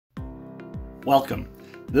Welcome.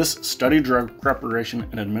 This study drug preparation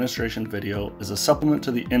and administration video is a supplement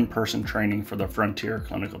to the in-person training for the Frontier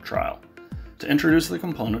clinical trial. To introduce the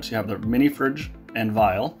components, you have the mini fridge and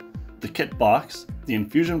vial, the kit box, the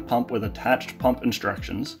infusion pump with attached pump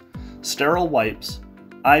instructions, sterile wipes,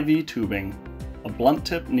 IV tubing, a blunt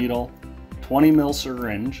tip needle, 20 ml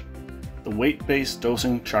syringe, the weight-based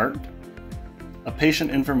dosing chart, a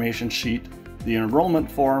patient information sheet, the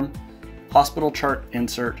enrollment form, hospital chart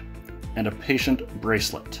insert, and a patient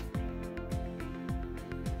bracelet.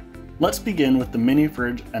 Let's begin with the mini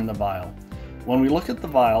fridge and the vial. When we look at the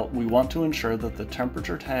vial, we want to ensure that the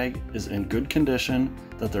temperature tag is in good condition,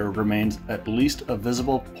 that there remains at least a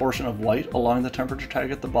visible portion of white along the temperature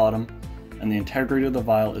tag at the bottom, and the integrity of the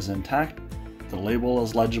vial is intact, the label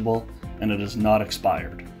is legible, and it is not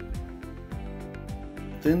expired.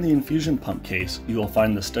 Within the infusion pump case, you will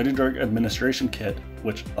find the study drug administration kit,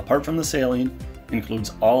 which, apart from the saline,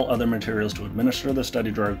 includes all other materials to administer the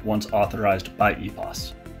study drug once authorized by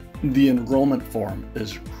EPOS. The enrollment form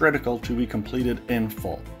is critical to be completed in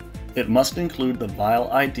full. It must include the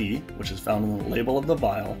vial ID, which is found on the label of the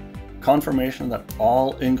vial, confirmation that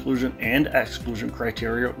all inclusion and exclusion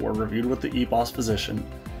criteria were reviewed with the EPOS physician,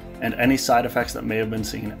 and any side effects that may have been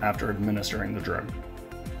seen after administering the drug.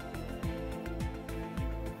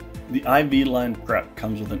 The IV line prep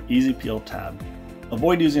comes with an easy peel tab.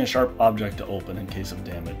 Avoid using a sharp object to open in case of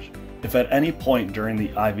damage. If at any point during the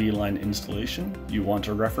IV line installation you want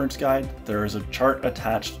a reference guide, there is a chart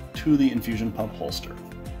attached to the infusion pump holster.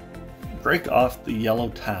 Break off the yellow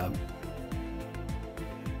tab.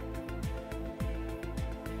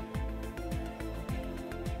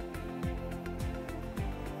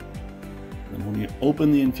 And when you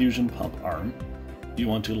open the infusion pump arm, you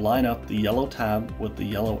want to line up the yellow tab with the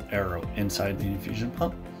yellow arrow inside the infusion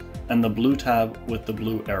pump, and the blue tab with the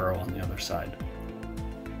blue arrow on the other side.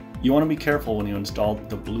 You want to be careful when you install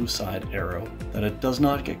the blue side arrow that it does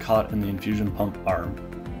not get caught in the infusion pump arm.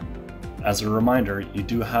 As a reminder, you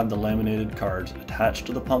do have the laminated cards attached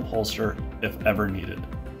to the pump holster if ever needed.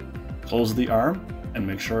 Close the arm and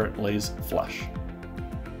make sure it lays flush.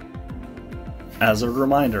 As a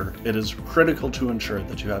reminder, it is critical to ensure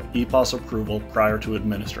that you have EPOS approval prior to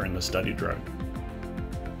administering the study drug.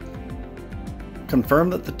 Confirm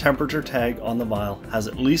that the temperature tag on the vial has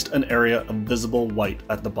at least an area of visible white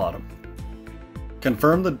at the bottom.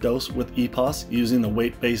 Confirm the dose with EPOS using the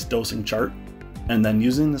weight-based dosing chart, and then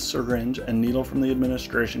using the syringe and needle from the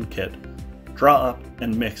administration kit, draw up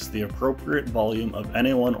and mix the appropriate volume of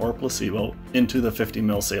NA1 or placebo into the 50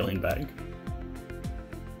 ml saline bag.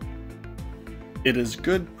 It is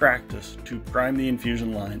good practice to prime the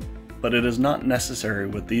infusion line, but it is not necessary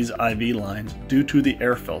with these IV lines due to the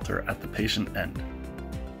air filter at the patient end.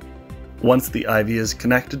 Once the IV is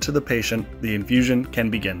connected to the patient, the infusion can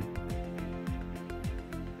begin.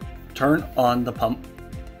 Turn on the pump.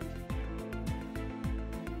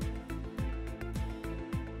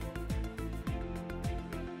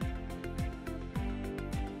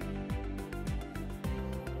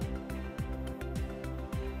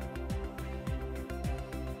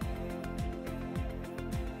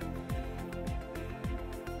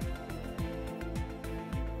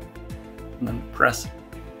 And then press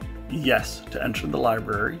yes to enter the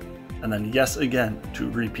library, and then yes again to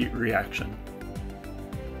repeat reaction.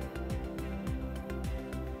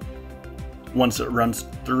 Once it runs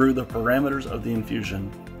through the parameters of the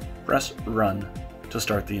infusion, press run to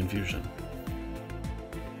start the infusion.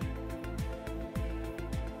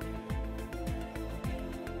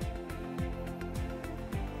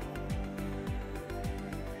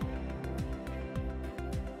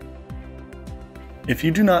 If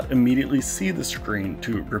you do not immediately see the screen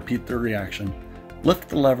to repeat the reaction, lift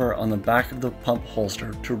the lever on the back of the pump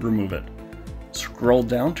holster to remove it. Scroll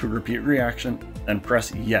down to repeat reaction and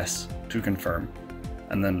press yes to confirm,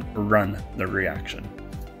 and then run the reaction.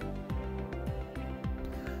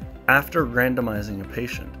 After randomizing a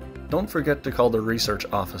patient, don't forget to call the research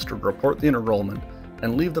office to report the enrollment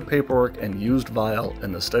and leave the paperwork and used vial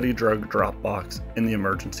in the study drug drop box in the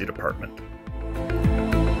emergency department.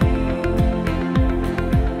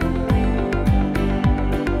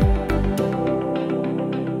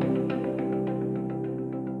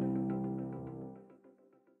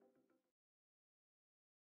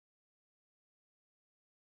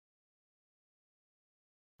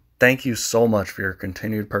 Thank you so much for your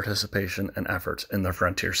continued participation and efforts in the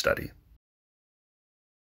Frontier study.